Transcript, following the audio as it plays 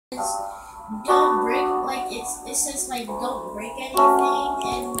Don't break, like it says like don't break anything,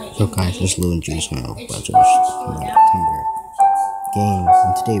 and like So guys, it's Lou and Juice on Brothers Timber game,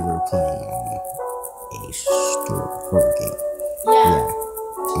 and today we're playing a horror game. Yeah.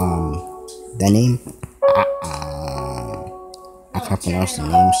 That name, I can't pronounce the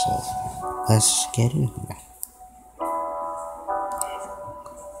name, so let's get in here.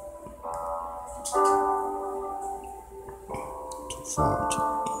 Too far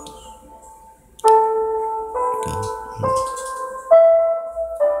to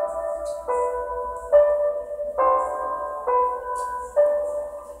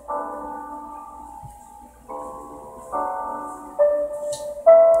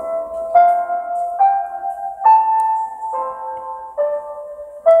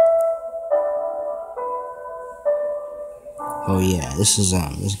Oh yeah, this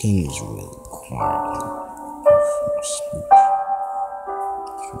game is really quiet.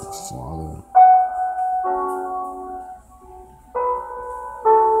 Father.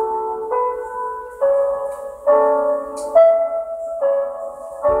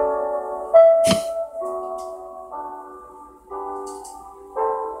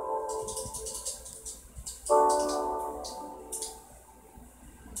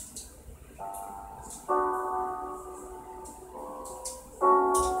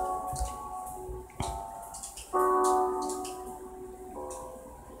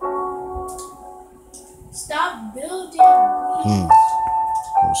 Stop building.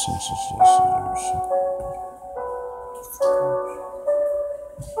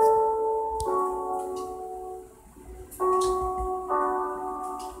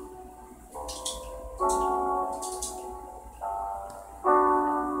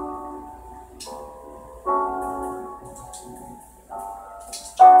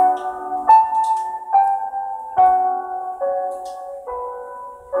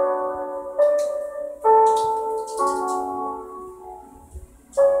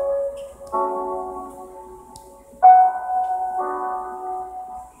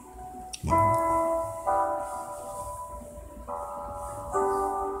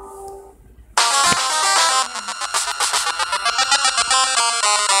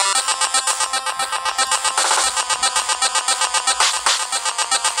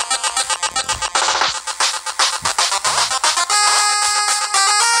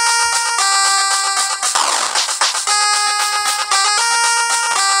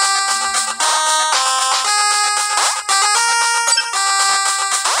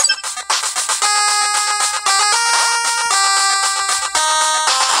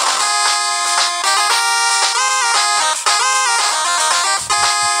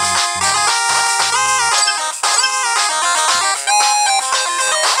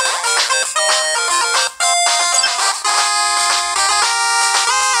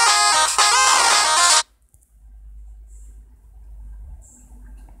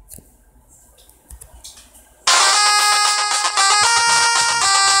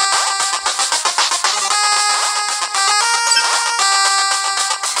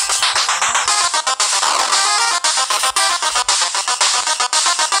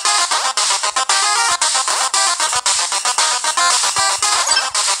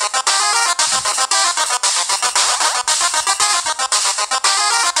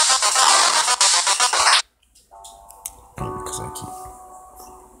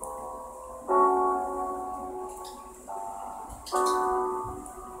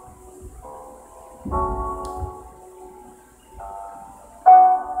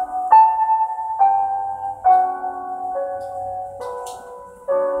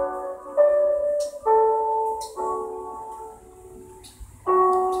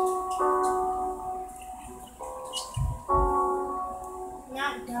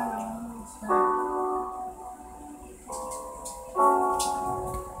 Not done. Almost done.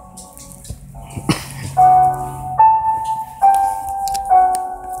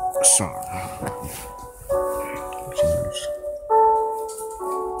 Sorry.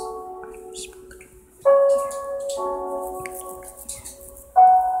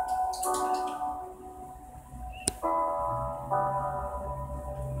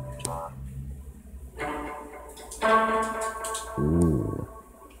 Ooh.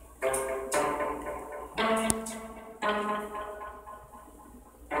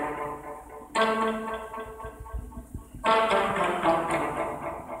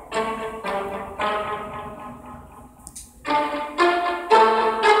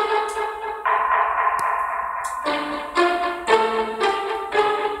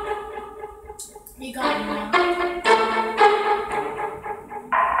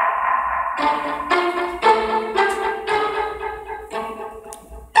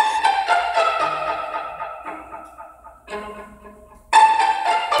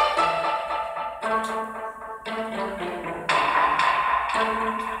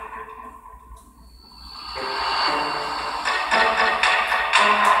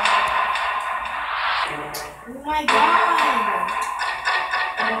 Oh my god!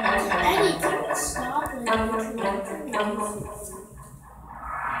 Eddie, can you stop it?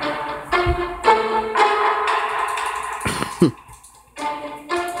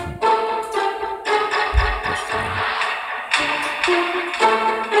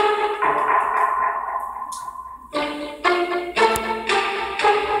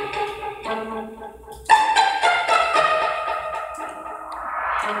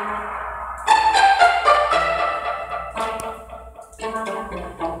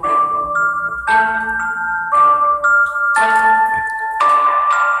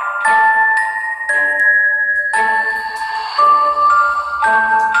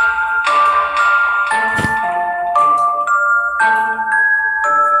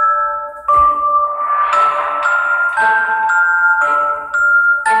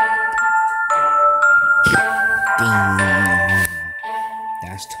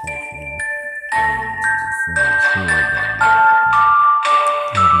 That's tough, man. For sure,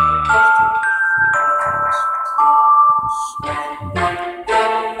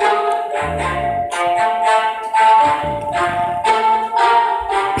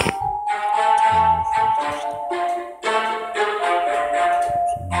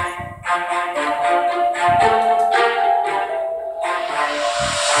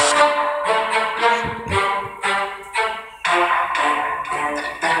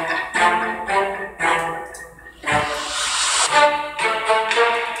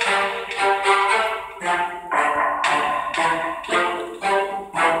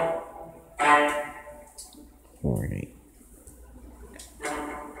 Sorority.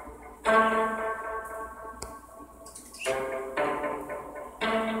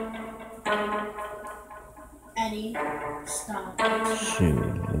 Eddie, stop.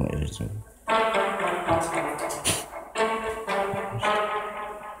 Shoot, what is it?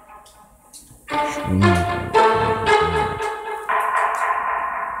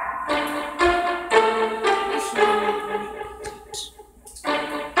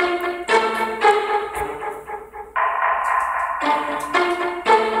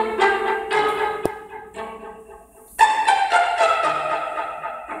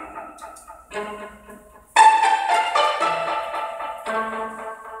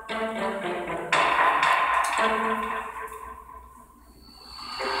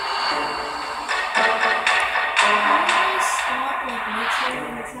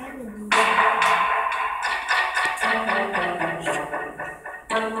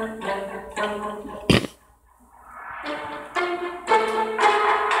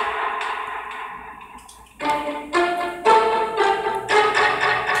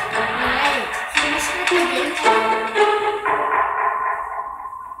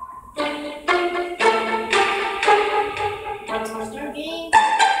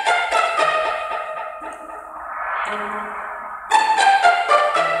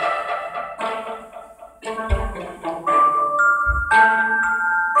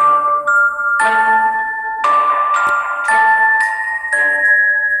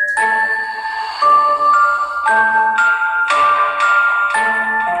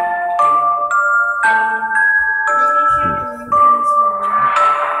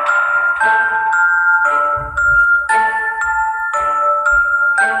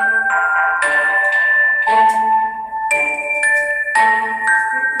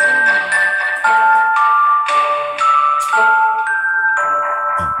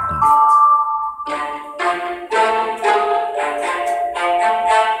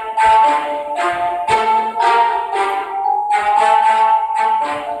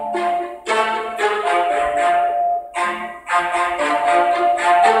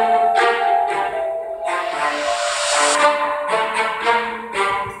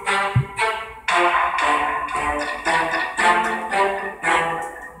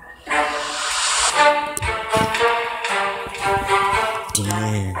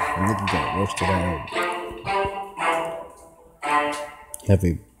 Damn, nigga got roasted out.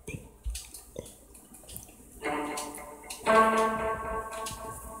 Heavy.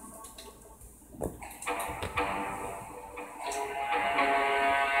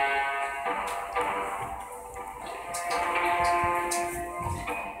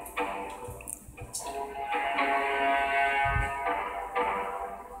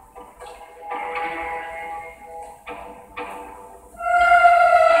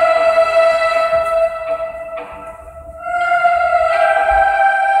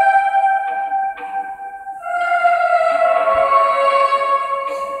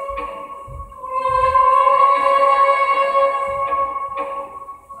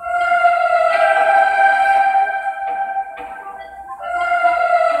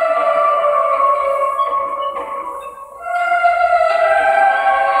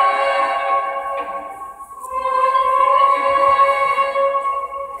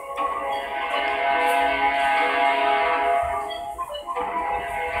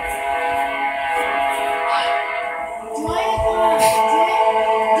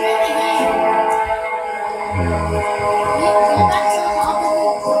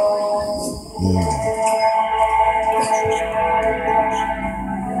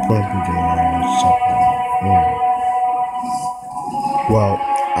 Well,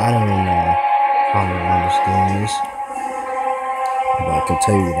 I don't know how long this game is, but I can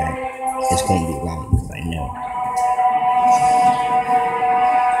tell you that it's going to be long because I know.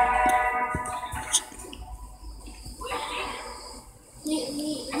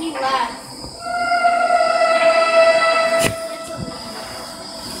 He laughed.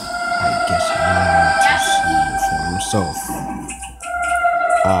 I guess I want to see for himself.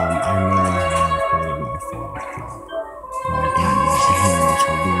 I may have heard my father's job. I don't want him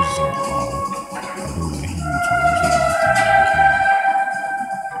to lose it all. I don't want him to lose anything.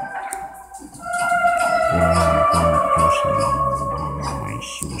 One person in my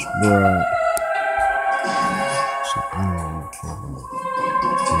shoes, bro. So I don't care about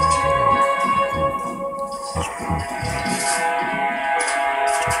his preference. Just preference.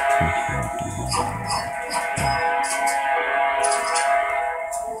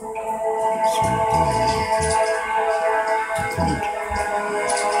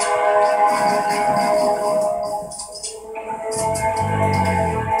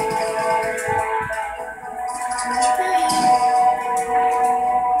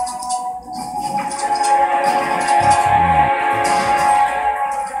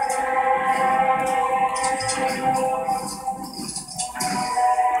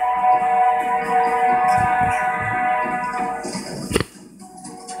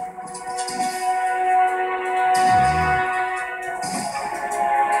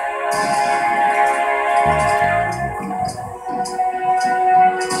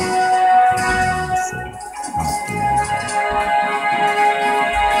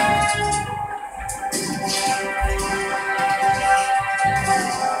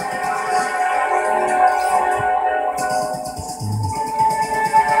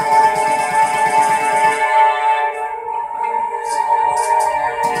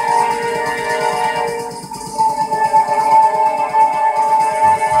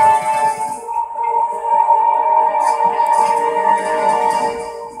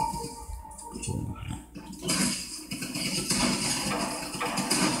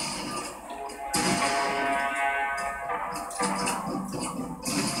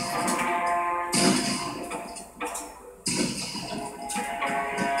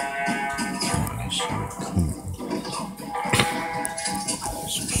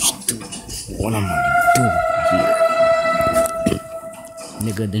 What am I doing here?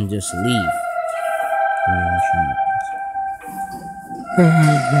 Nigga, then just leave.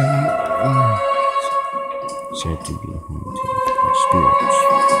 Said to be haunted by spirits.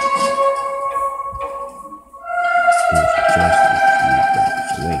 It was just a few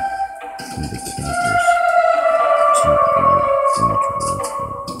blocks away from the campus to the natural place.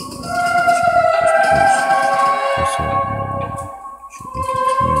 They said no one should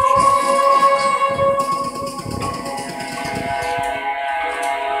entertain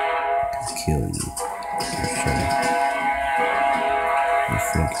kill you. You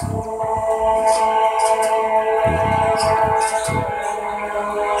think you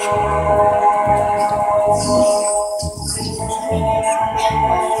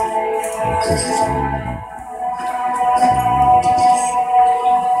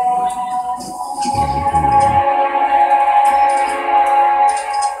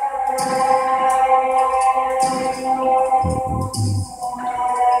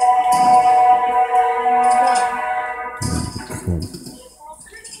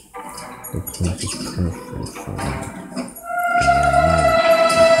the place is perfect for me.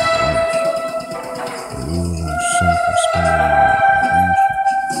 Using simple spelling adventure.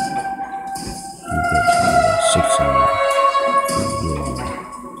 You get to be 6 a.m. Yeah.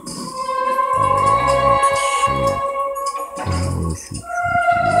 I want to sleep. I wish you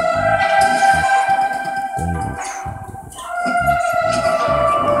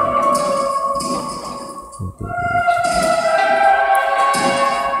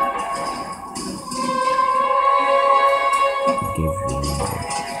could give you knowledge.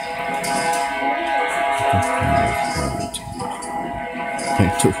 I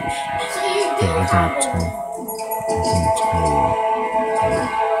do. I'm gonna tell you.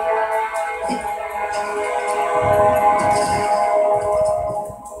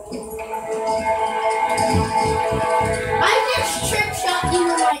 I just trick shot you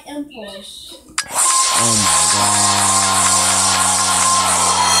with my impulse. Oh my god.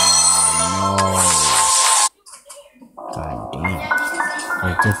 No. God damn.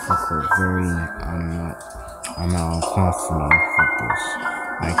 It's difficult, I'm not confident with this.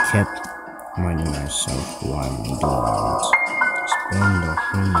 I kept reminding myself why I'm doing it. Spend the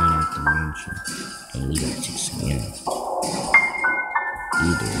whole night at the mansion and leave at 6 a.m.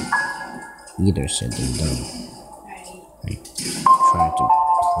 either said they're done. Right. I tried to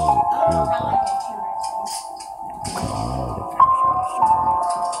play it cool, but I'll I couldn't remember the password.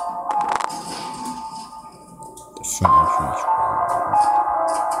 The front entrance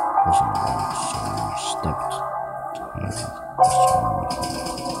wasn't locked, so I stepped on it.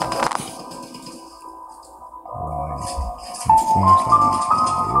 My flashlight, I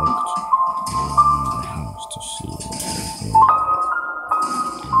looked around the house to see what there was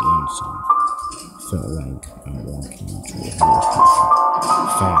on the inside. Felt like I'm walking into a house.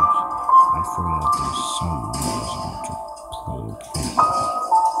 Fast, I forgot that someone was about to play a prank,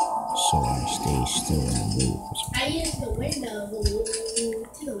 so I stayed still and waited for some. I used the window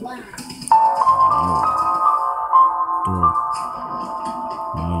to the wall. The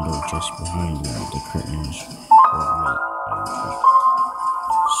window just behind me, the curtains were white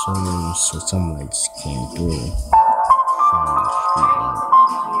and so some lights came through, shining the street light.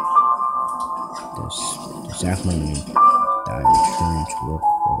 This exactly meant that I turned to look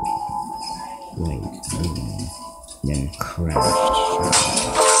for light, then crashed.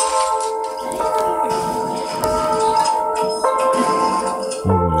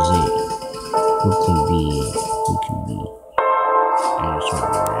 What was it? Who could be? And I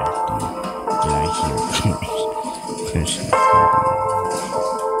started reacting. Did I hear Chris?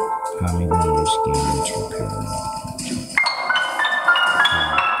 How me when this game into paranoid?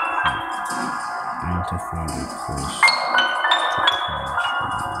 I need to find a place to crash.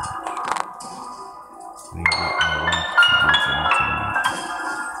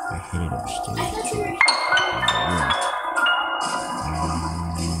 I headed upstairs to my room.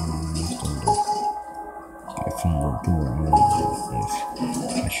 From the door, I wondered if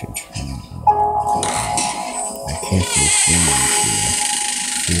I should turn it on. I carefully feeling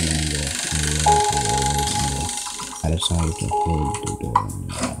I decided to hold the door in the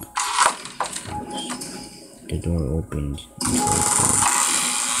lock. The door opened into a room.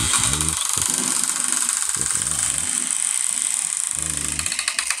 I used to look around, and there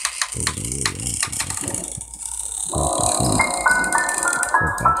wasn't really anything like that. Go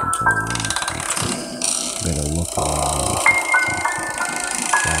back into the room. Better look around.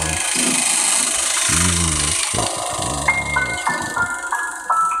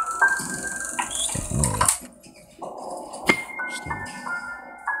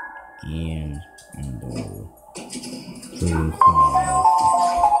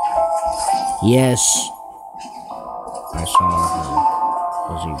 Yes, I saw her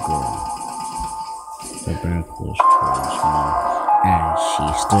as a girl. The back was towards me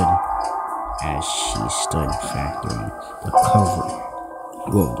as she stood factoring the cover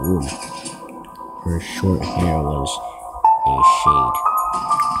of the room. Her short hair was a shade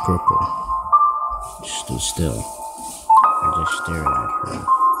purple. Stood still. I just stared at her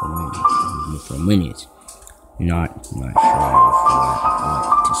for a minute, not sure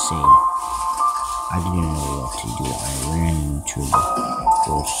what to say. I didn't know what to do. I ran into the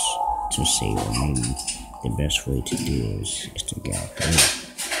house to save her. Maybe the best way to do is to get out the way.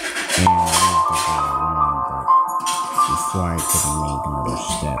 And I left the girl alone, but before I could make another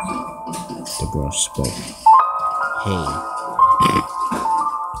step, the girl spoke. Hey.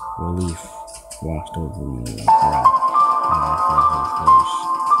 Relief washed over me like that, and I heard her voice.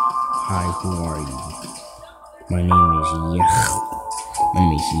 Hi, who are you? My name is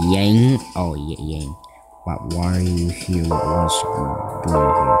Yang. Oh, Yang. But why are you here? What was you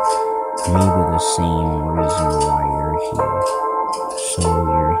doing here? Maybe the same reason why you're here. So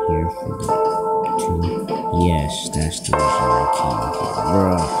you're here for that too? Yes, that's the reason I came here.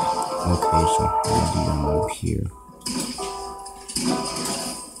 Bruh. Okay, so how do you end up here?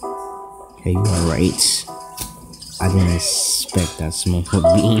 Okay, you are right. I didn't expect that someone would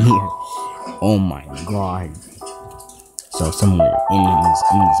be in here. Oh my god. So someone in this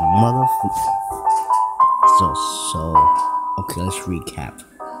motherfucker. So okay, let's recap.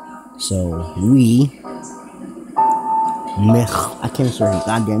 So I can't say her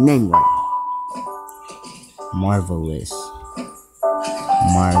goddamn name right. Marvelous. Oh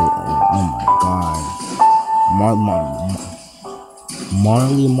my god. Marvelous.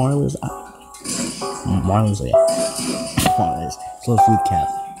 So let's recap.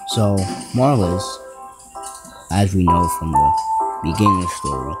 So Marvelous, as we know from the beginning of the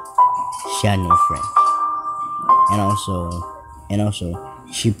story, she had no friends. And also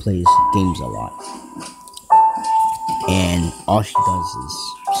she plays games a lot. And all she does is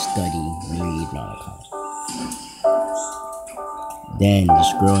study, read, and all that kind of stuff. Then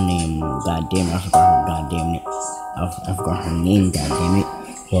this girl named, I forgot her name, goddammit.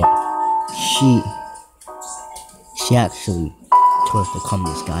 But she actually us to come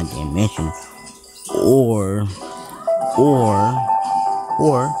to this goddamn mansion, or or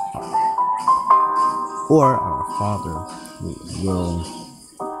or our father will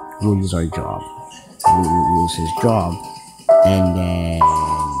lose our job, will lose his job, and then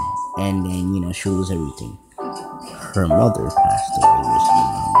she'll lose everything. Her mother passed away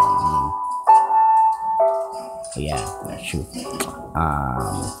recently. Yeah, that's true.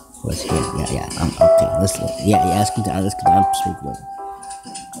 Let's get okay. Let's continue. I'm speaking.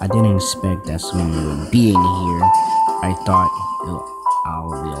 I didn't expect that someone would be in here. I thought I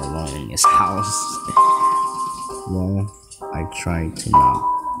would be alone in this house. Well, I tried to not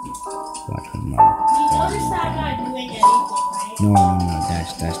watch my mom. You notice that I'm not doing anything, right? No,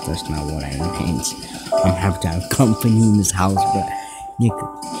 that's not what I meant. I'm having to have company in this house, but nigga,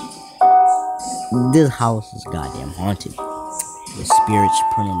 this house is goddamn haunted. The spirits,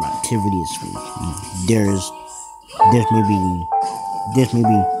 paranormal activities. There's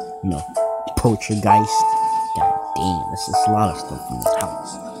maybe poltergeist. God damn, there's just a lot of stuff in this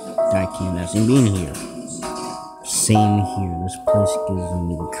house that I can't imagine being here. Same here. This place gives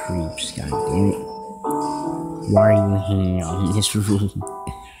me the creeps. God damn it. Why are you hanging out in this room?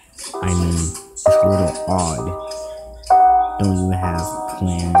 I mean, it's a little odd. Don't you have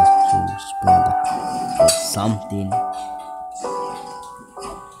plans to explore the house or something?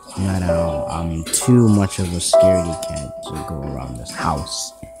 Not at all. I'm too much of a scaredy cat to go around this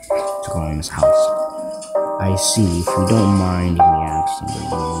house. I see. If you don't mind me asking,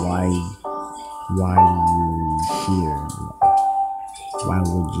 why are you here? Why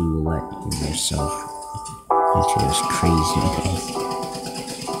would you let yourself into this crazy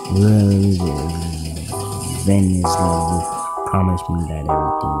Venice love promised me that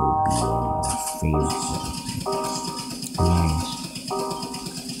everything will be in my favor. Nice.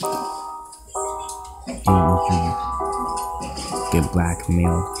 Didn't you get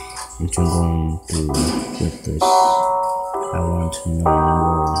blackmailed into going through with this? I want to know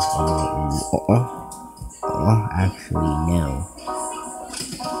more about actually no.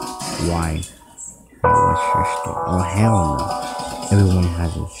 Why? What's your story? Oh hell no. Everyone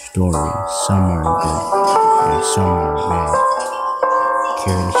has a story. Some are good and some are bad.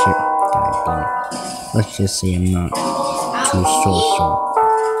 Care to share? God damn it. Let's just say I'm not too social.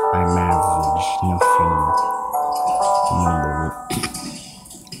 I'm average, nothing memorable.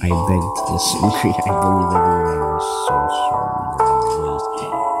 I beg to disagree. I believe everyone is social.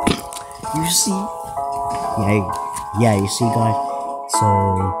 You see? Yeah, you see, guys?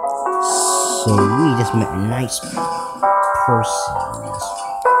 So we just met a nice person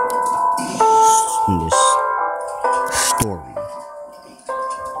in this story.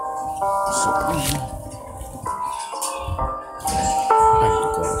 So I have to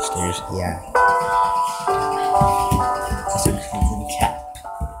go upstairs. Yeah. Let's actually recap.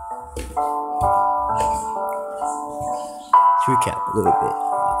 Let's recap a little bit.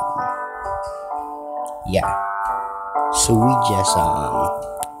 Yeah. So we just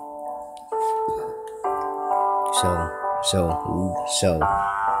so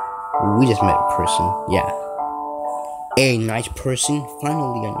we just met a person. Yeah. A nice person.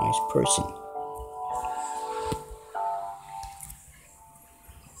 Finally a nice person.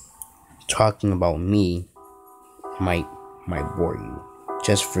 Talking about me might bore you.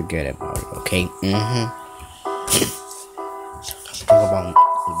 Just forget about it, okay? Let's talk about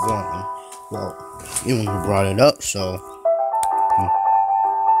the boring. Well, you brought it up, so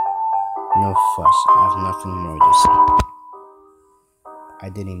no fuss. I have nothing more to say. I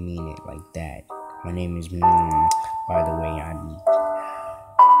didn't mean it like that. My name is by the way, I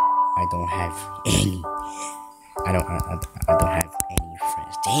don't have any. I don't have any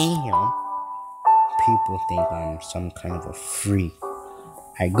friends. Damn. People think I'm some kind of a freak.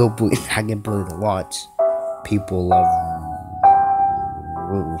 I get bullied a lot. People love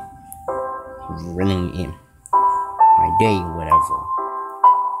running in my day, whatever.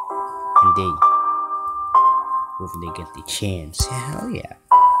 And if they get the chance, hell yeah.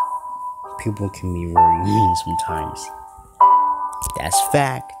 People can be very mean sometimes. That's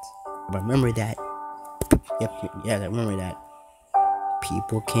fact. But remember that. I remember that.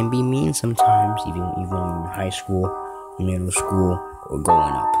 People can be mean sometimes, even in high school, middle school, or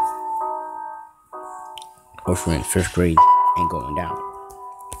going up. Or if you're in 5th grade and going down.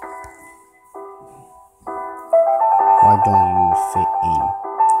 Why don't you fit in?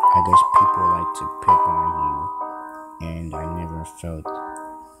 I guess people like to pick on you, and I never felt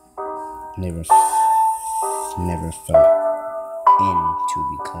into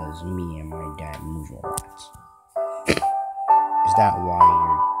because me and my dad move a lot. Is that why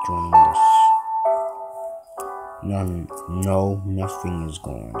you're joining this No, nothing is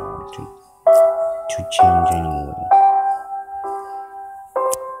going on to change anyway.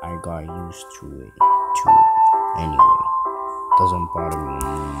 I got used to it anyway. Doesn't bother me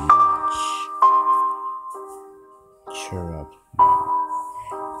much. Cheer up, man.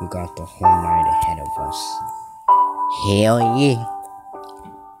 We got the whole night ahead of us. Hell yeah.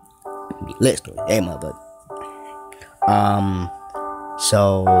 Let's do it. Hey, mother.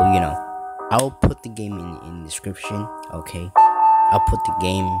 So, I'll put the game in the description, okay? I'll put the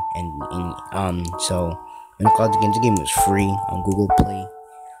game so, when I called the game was free on Google Play.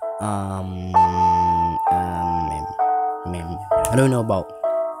 Man, I don't know about,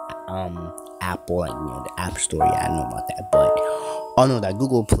 Apple, like, the App Store, yeah, I don't know about that, but I know that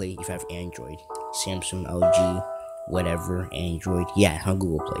Google Play, if you have Android, Samsung, LG, whatever, Android, yeah, on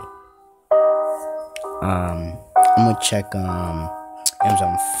Google Play. I'm gonna check,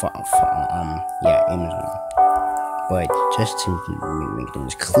 Amazon, Amazon. But just to make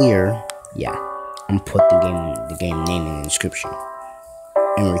things clear, yeah, I'm gonna put the game name in the description,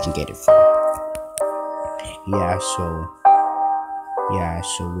 and where you can get it from. Yeah,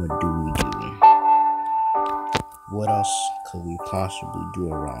 so what do we do? What else could we possibly do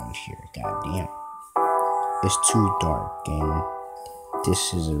around here? Goddamn, it's too dark, and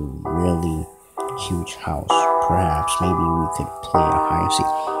this is a really huge house. Perhaps maybe we could play a hide and seek.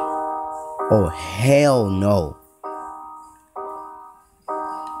 Oh hell no!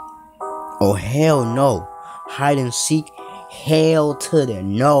 Oh hell no! Hide and seek? Hell to the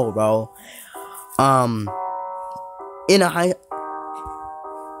no, bro. In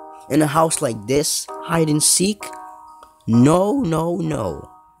a house like this, hide and seek? No.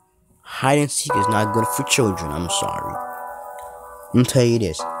 Hide and seek is not good for children. I'm sorry. I'm gonna tell you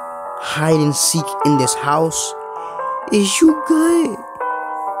this. Hide and seek in this house, is you good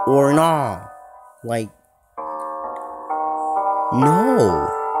or nah? Like, no,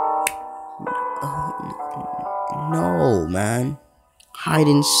 man. Hide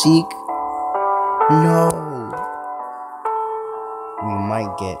and seek, no. We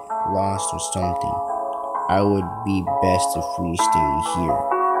might get lost or something. I would be best if we stay here.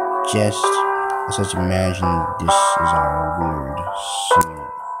 Just imagine this is our weird senior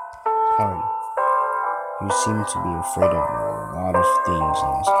party. You seem to be afraid of a lot of things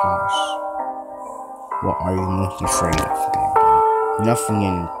in this house. What are you most afraid of, goddamn? Nothing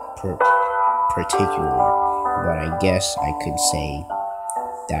in particular, but I guess I could say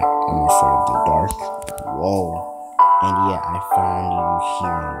that I'm afraid of the dark. Whoa. And yeah, I found you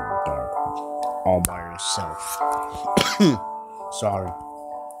here in the dark, all by yourself. Sorry.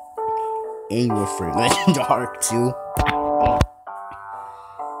 And you afraid of the dark too?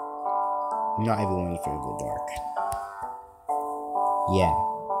 Not everyone is afraid of the dark. Yeah,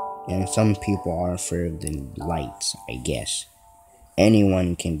 and some people are afraid of the lights, I guess.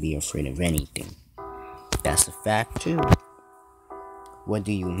 Anyone can be afraid of anything. That's a fact too. What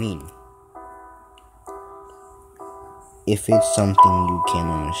do you mean? If it's something you can't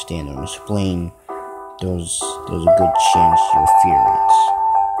understand or explain, there's a good chance you'll fear it.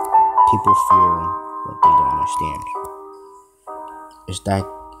 People fear what they don't understand.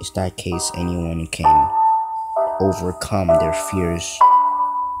 Is that case anyone can overcome their fears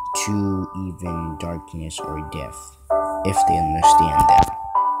to even darkness or death if they understand them.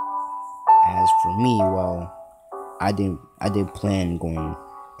 As for me, well, I did plan going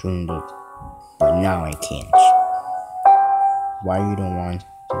during but now I can't. Why you don't want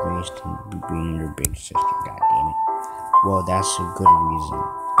to bring your big sister, goddammit? Well, that's a good reason,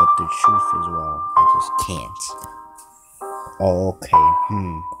 but the truth is, well, I just can't. Oh, okay,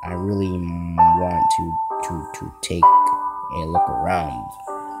 I really want to take a look around.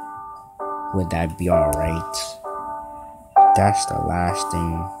 Would that be alright? That's the last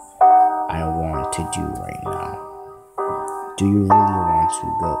thing I want to do right now. Do you really want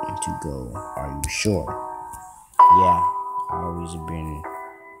to go? Are you sure? Yeah, I've always been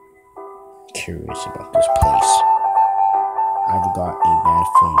curious about this place. I've got a bad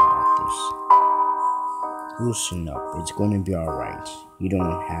feeling about this. Loosen up, it's going to be alright. You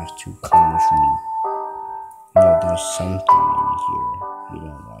don't have to come with me. No, there's something in here you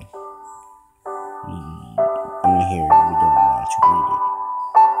don't want. In here, you don't want to read it.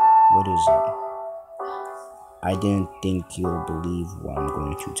 What is it? I didn't think you'll believe what I'm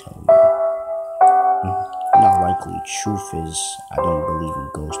going to tell you. Not likely. Truth is, I don't believe in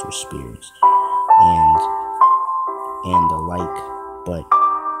ghosts or spirits and the like. But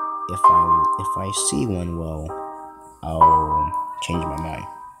if I see one, well, I'll change my mind.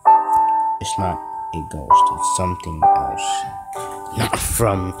 It's not a ghost. It's something else, not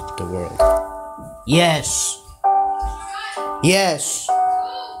from the world. Yes. Yes,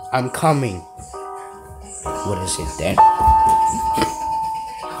 I'm coming. What is it then?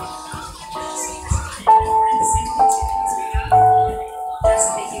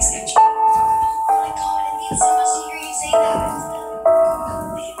 Doesn't make you sketchy. Oh my god, it means so much to hear you say that. I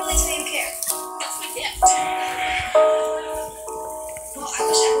can really tell you care. That's my gift. Well, I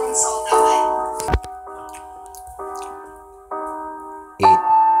wish everyone saw it that It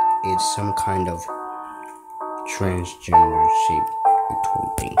is some kind of transgender shape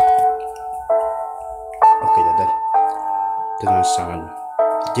thing. Okay, that doesn't sound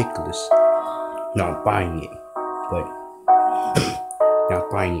ridiculous. Not buying it, but not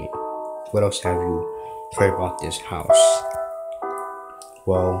buying it. What else have you heard about this house?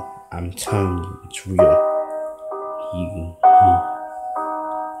 Well, I'm telling you, it's real. You,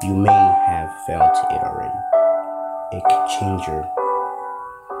 you may have felt it already. It can change your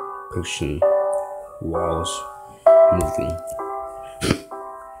person, walls moving.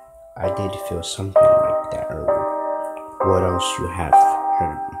 I did feel something like that earlier. What else you have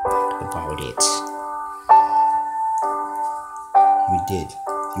heard about it? You did.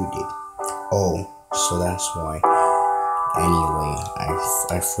 Oh, so that's why. Anyway,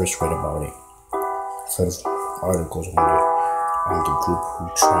 I first read about it. Sort of articles on the group who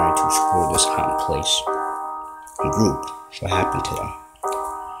tried to explore this hot place. The group, what happened to them?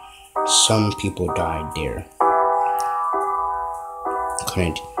 Some people died there.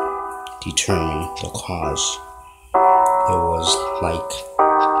 Couldn't determine the cause. It was like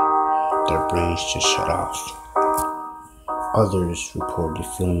their brains just shut off. Others reported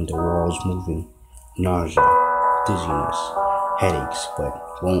feeling the walls moving, nausea, dizziness, headaches, but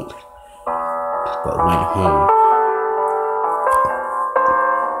went home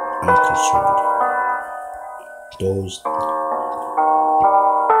unconcerned. Those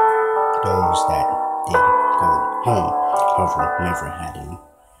that did go home, however, never had a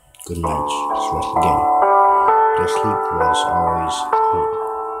good night's rest again. Their sleep was always home.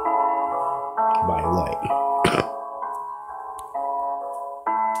 By what?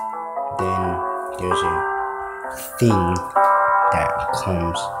 Then there's a thing that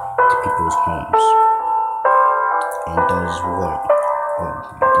comes to people's homes and does what? Oh,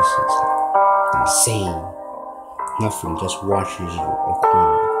 this is insane. Nothing, just watches a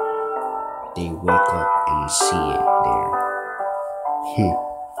corner. They wake up and see it there.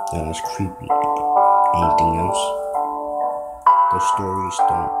 That was creepy. Anything else? The stories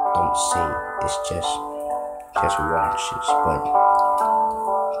don't say it's just watches, but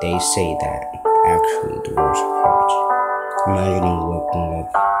they say that actually the worst part. Imagining waking up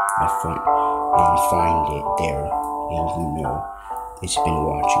at front and find it there, and you know it's been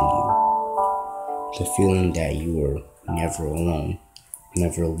watching you. The feeling that you are never alone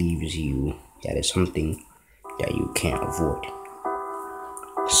never leaves you. That is something that you can't avoid.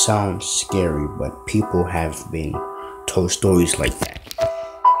 Sounds scary, but people have been told stories like that.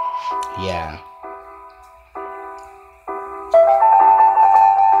 Yeah.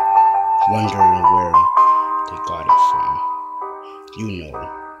 Wondering where they got it from. You know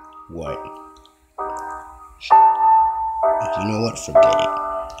what? Forget it.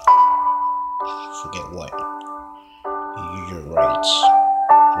 Forget what? You're right.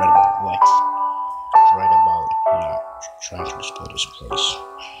 Right about what? Right about not trying to explore this place.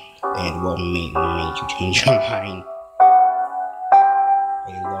 And what made you change your mind? A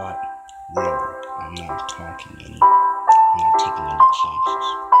lot. Really. I'm not talking any. I'm not taking any chances.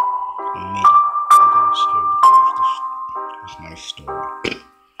 Admit it. I got scared because of my story.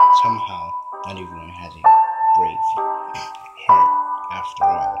 Somehow, not everyone has a brave heart after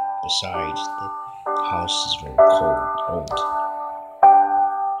all. Besides, the house is very old.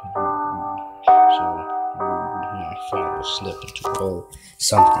 So, my father slipped into a hole.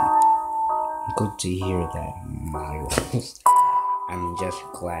 Something. Good to hear that, Miles. I'm just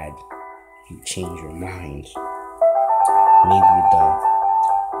glad you changed your minds. Maybe the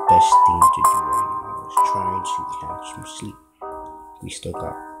best thing to do right now is try to catch some sleep. We still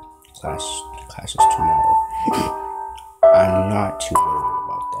got classes tomorrow. I'm not too worried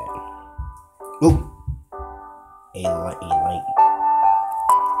about that. Oh, a light.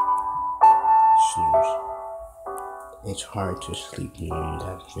 Snooze. It's hard to sleep knowing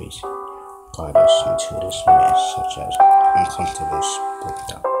that face got us into this mess, such as uncomfortable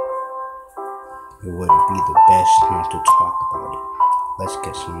split up. It would be the best not to talk about it. Let's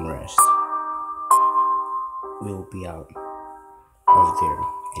get some rest. We'll be out of there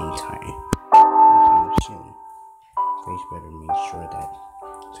anytime soon. Grace better make sure that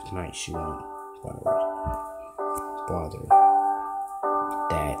tonight she won't bother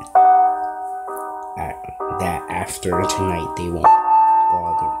Dad. that after tonight they won't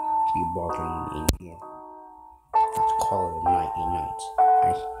be bothering me anymore. Let's call it a night.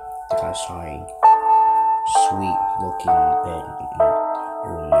 I think I saw a sweet looking bed in the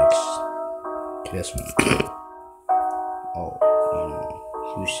room next to this one. Oh,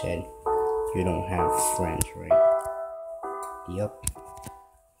 you said you don't have friends, right? Yep.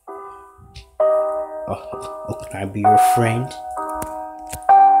 Oh, can I be your friend?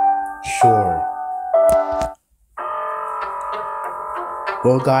 Sure.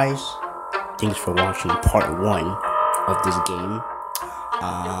 Well, guys, thanks for watching part 1 of this game.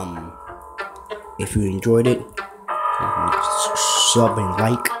 If you enjoyed it, sub and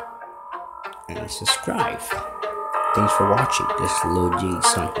like and subscribe. Thanks for watching. This is Lil G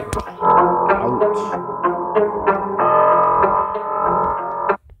Son here. Out.